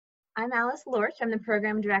I'm Alice Lorch. I'm the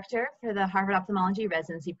program director for the Harvard Ophthalmology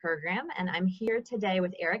Residency program, and I'm here today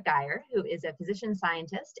with Eric Gaier, who is a physician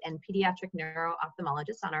scientist and pediatric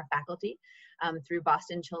neuro-ophthalmologist on our faculty through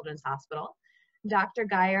Boston Children's Hospital. Dr.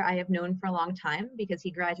 Gaier I have known for a long time because he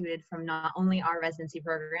graduated from not only our residency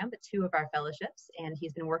program, but 2 of our fellowships, and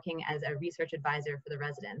he's been working as a research advisor for the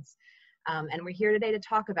residents. And we're here today to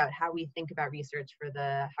talk about how we think about research for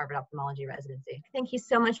the Harvard Ophthalmology Residency. Thank you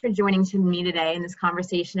so much for joining me today in this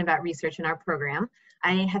conversation about research in our program.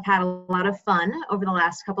 I have had a lot of fun over the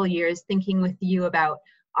last couple of years thinking with you about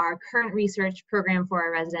our current research program for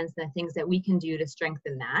our residents and the things that we can do to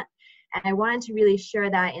strengthen that. And I wanted to really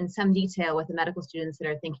share that in some detail with the medical students that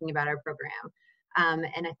are thinking about our program.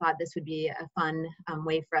 And I thought this would be a fun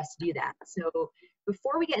way for us to do that. So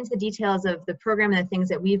before we get into the details of the program and the things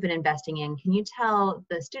that we've been investing in, can you tell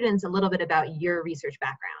the students a little bit about your research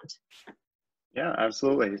background? Yeah,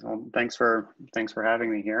 absolutely. Well, thanks for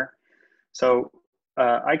having me here. So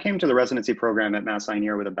I came to the residency program at Mass Eye and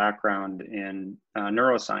Ear with a background in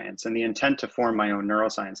neuroscience and the intent to form my own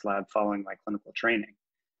neuroscience lab following my clinical training.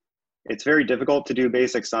 It's very difficult to do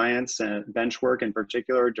basic science and bench work in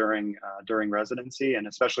particular during residency, and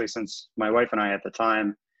especially since my wife and I at the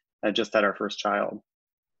time had just had our first child.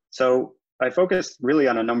 So I focused really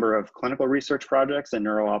on a number of clinical research projects in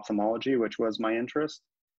neuro-ophthalmology, which was my interest.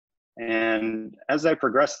 And as I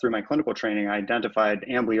progressed through my clinical training, I identified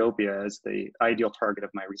amblyopia as the ideal target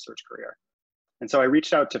of my research career. And so I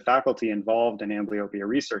reached out to faculty involved in amblyopia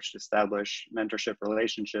research to establish mentorship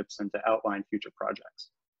relationships and to outline future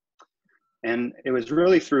projects. And it was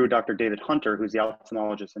really through Dr. David Hunter, who's the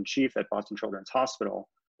ophthalmologist in chief at Boston Children's Hospital,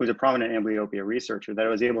 who's a prominent amblyopia researcher, that I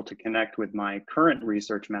was able to connect with my current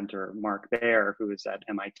research mentor, Mark Gaier, who is at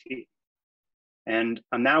MIT. And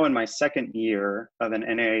I'm now in my 2nd year of an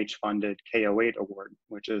NIH-funded K08 award,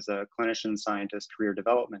 which is a clinician scientist career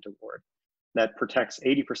development award that protects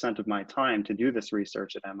 80% of my time to do this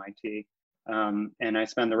research at MIT. And I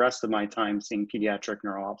spend the rest of my time seeing pediatric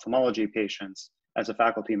neuro-ophthalmology patients as a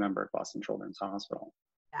faculty member at Boston Children's Hospital.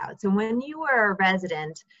 So when you were a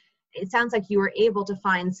resident, it sounds like you were able to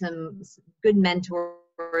find some good mentors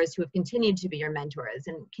who have continued to be your mentors.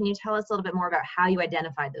 And can you tell us a little bit more about how you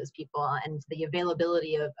identified those people and the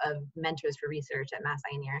availability of mentors for research at Mass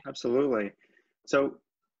Eye and Ear? Absolutely. So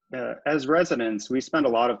as residents, we spend a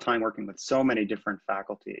lot of time working with so many different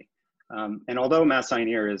faculty. And although Mass Eye and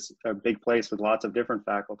Ear is a big place with lots of different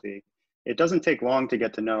faculty, it doesn't take long to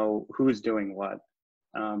get to know who's doing what,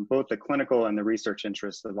 both the clinical and the research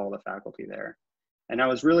interests of all the faculty there. And I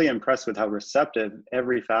was really impressed with how receptive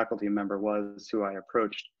every faculty member was who I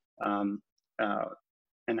approached, and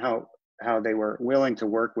how they were willing to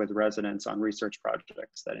work with residents on research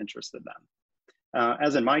projects that interested them.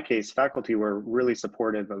 As in my case, faculty were really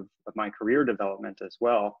supportive of my career development as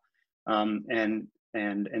well, and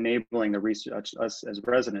enabling us as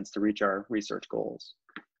residents to reach our research goals.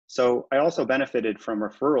 So I also benefited from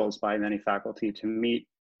referrals by many faculty to meet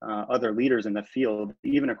other leaders in the field,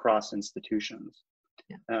 even across institutions.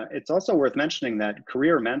 Yeah. It's also worth mentioning that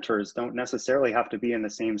career mentors don't necessarily have to be in the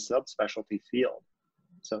same subspecialty field.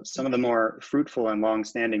 So some of the more fruitful and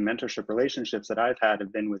long-standing mentorship relationships that I've had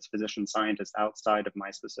have been with physician scientists outside of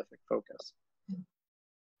my specific focus.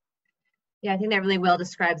 Yeah, I think that really well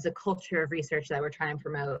describes the culture of research that we're trying to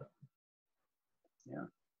promote. Yeah.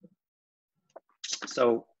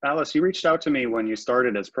 So Alice, you reached out to me when you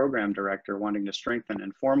started as program director, wanting to strengthen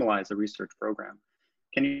and formalize the research program.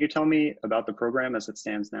 Can you tell me about the program as it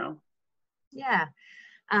stands now? Yeah,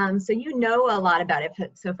 so you know a lot about it.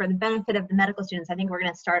 So for the benefit of the medical students, I think we're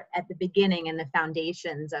going to start at the beginning and the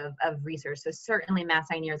foundations of research. So certainly Mass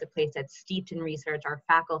Eye and Ear is a place that's steeped in research. Our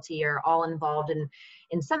faculty are all involved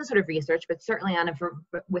in some sort of research, but certainly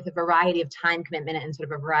with a variety of time commitment and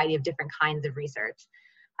sort of a variety of different kinds of research.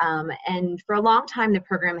 And for a long time, the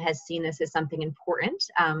program has seen this as something important.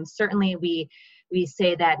 Certainly we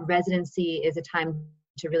say that residency is a time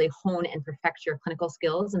to really hone and perfect your clinical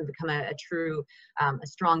skills and become a true, a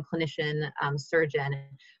strong clinician, surgeon.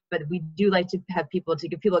 But we do like to have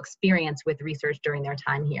give people experience with research during their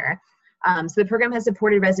time here. So the program has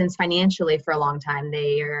supported residents financially for a long time.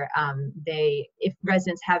 If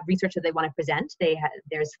residents have research that they want to present,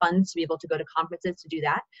 there's funds to be able to go to conferences to do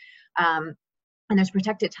that. And there's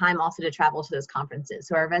protected time also to travel to those conferences.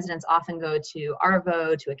 So our residents often go to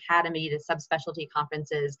ARVO, to Academy, to subspecialty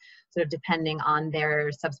conferences, sort of depending on their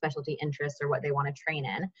subspecialty interests or what they want to train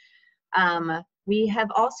in. We have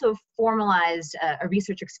also formalized a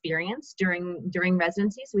research experience during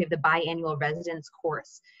residency. So we have the biannual residence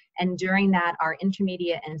course. And during that, our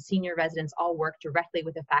intermediate and senior residents all work directly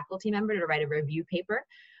with a faculty member to write a review paper.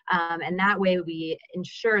 And that way we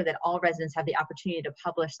ensure that all residents have the opportunity to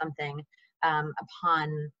publish something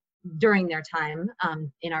during their time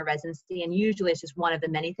in our residency. And usually it's just one of the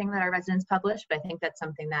many things that our residents publish, but I think that's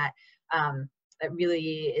something that that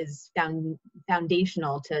really is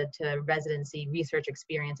foundational to residency research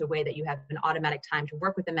experience, a way that you have an automatic time to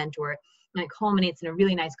work with a mentor, and it culminates in a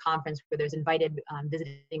really nice conference where there's invited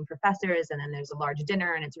visiting professors, and then there's a large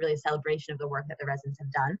dinner, and it's really a celebration of the work that the residents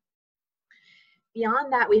have done.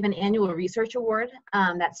 Beyond that, we have an annual research award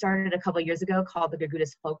that started a couple of years ago called the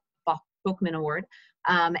Gurgutis Folkman Award,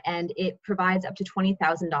 and it provides up to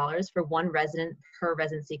 $20,000 for one resident per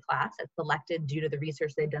residency class that's selected due to the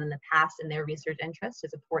research they've done in the past and their research interests to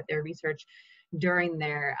support their research during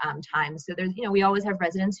their time. So there's, we always have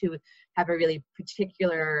residents who have a really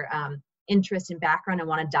particular interest and background and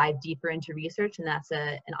want to dive deeper into research, and that's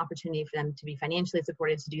an opportunity for them to be financially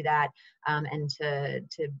supported to do that, and to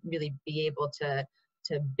really be able to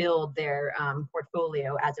build their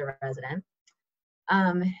portfolio as a resident.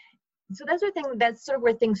 So those are things, that's sort of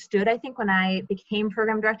where things stood. I think when I became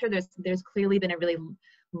program director, there's clearly been a really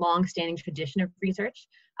long-standing tradition of research.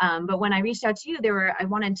 But when I reached out to you, I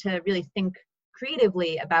wanted to really think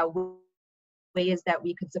creatively about ways that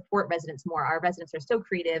we could support residents more. Our residents are so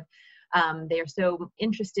creative. They are so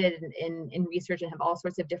interested in research and have all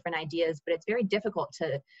sorts of different ideas, but it's very difficult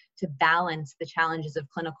to balance the challenges of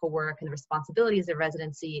clinical work and the responsibilities of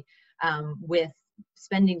residency with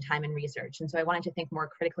spending time in research. And so I wanted to think more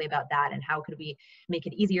critically about that and how could we make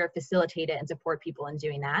it easier, facilitate it, and support people in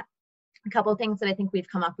doing that. A couple of things that I think we've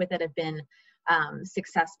come up with that have been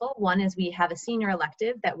successful. One is we have a senior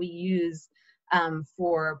elective that we use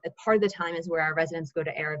for a part of the time is where our residents go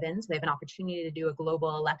to Erevin. So they have an opportunity to do a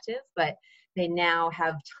global elective, but they now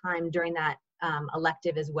have time during that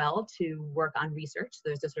elective as well to work on research. So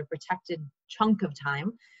there's a sort of protected chunk of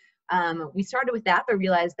time. We started with that, but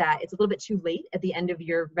realized that it's a little bit too late at the end of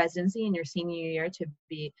your residency and your senior year to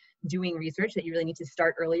be doing research, that you really need to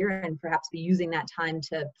start earlier and perhaps be using that time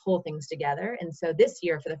to pull things together. And so this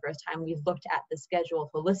year, for the first time, we've looked at the schedule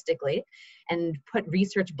holistically and put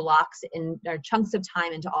research blocks in, or chunks of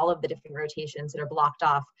time, into all of the different rotations that are blocked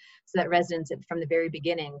off, so that residents from the very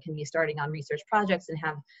beginning can be starting on research projects and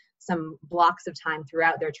have some blocks of time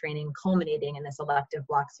throughout their training culminating in this elective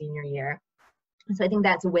block senior year. So I think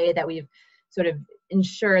that's a way that we've sort of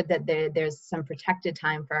ensured that there's some protected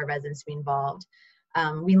time for our residents to be involved.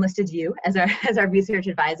 We enlisted you as our research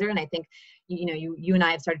advisor, and I think you and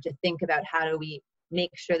I have started to think about how do we make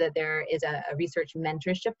sure that there is a research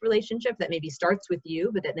mentorship relationship that maybe starts with you,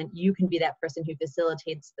 but that then you can be that person who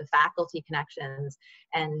facilitates the faculty connections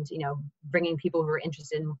and bringing people who are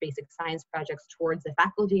interested in basic science projects towards the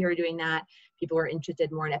faculty who are doing that, people who are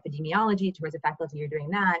interested more in epidemiology towards the faculty who are doing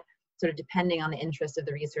that, sort of depending on the interest of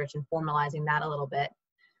the research and formalizing that a little bit.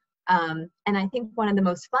 And I think one of the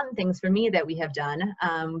most fun things for me that we have done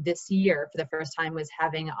this year for the first time was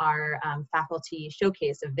having our faculty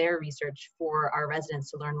showcase of their research for our residents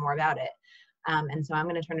to learn more about it. And so I'm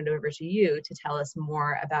going to turn it over to you to tell us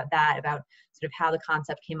more about that, about sort of how the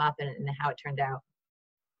concept came up and how it turned out.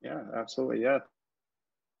 Yeah, absolutely. Yeah.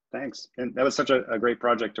 Thanks. And that was such a great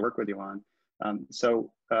project to work with you on.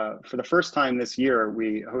 For the first time this year,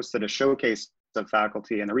 we hosted a showcase of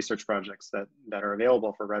faculty and the research projects that are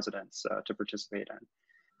available for residents to participate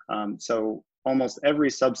in. So almost every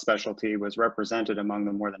subspecialty was represented among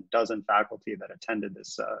the more than a dozen faculty that attended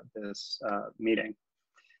this meeting.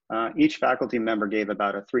 Each faculty member gave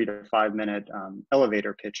about a 3 to 5 minute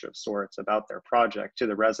elevator pitch of sorts about their project to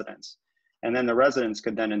the residents. And then the residents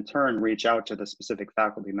could then in turn reach out to the specific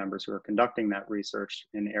faculty members who are conducting that research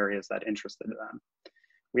in areas that interested them.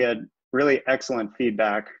 We had really excellent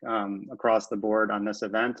feedback across the board on this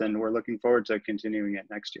event, and we're looking forward to continuing it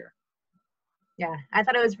next year. Yeah, I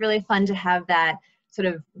thought it was really fun to have that sort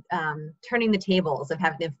of turning the tables of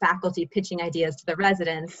having the faculty pitching ideas to the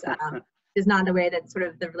residents. Is not the way that sort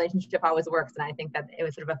of the relationship always works, and I think that it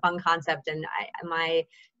was sort of a fun concept, and my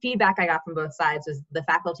feedback I got from both sides was the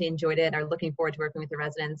faculty enjoyed it, are looking forward to working with the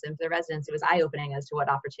residents, and for the residents it was eye-opening as to what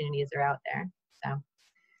opportunities are out there. So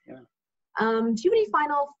yeah. Do you have any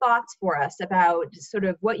final thoughts for us about sort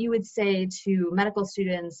of what you would say to medical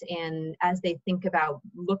students and as they think about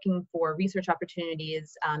looking for research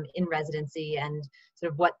opportunities in residency, and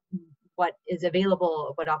sort of what is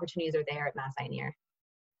available, what opportunities are there at Mass Eye and Ear?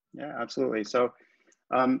 Yeah, absolutely. So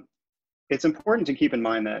it's important to keep in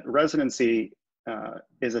mind that residency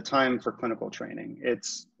is a time for clinical training.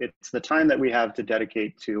 It's the time that we have to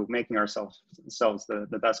dedicate to making ourselves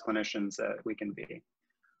the best clinicians that we can be.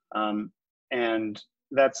 And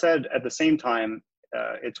that said, at the same time,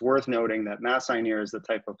 it's worth noting that Mass Eye and Ear is the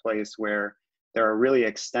type of place where there are really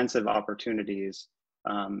extensive opportunities,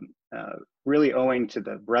 really owing to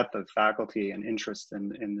the breadth of faculty and interest in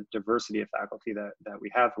the diversity of faculty that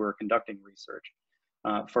we have who are conducting research,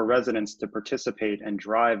 for residents to participate and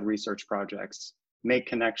drive research projects, make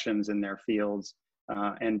connections in their fields,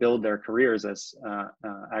 and build their careers as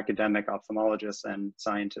academic ophthalmologists and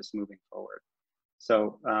scientists moving forward.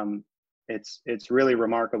 So it's really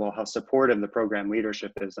remarkable how supportive the program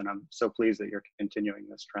leadership is, and I'm so pleased that you're continuing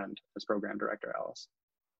this trend as program director, Alice.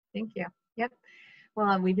 Thank you. Yep. Well,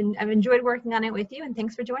 I've enjoyed working on it with you, and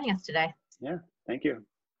thanks for joining us today. Yeah, thank you.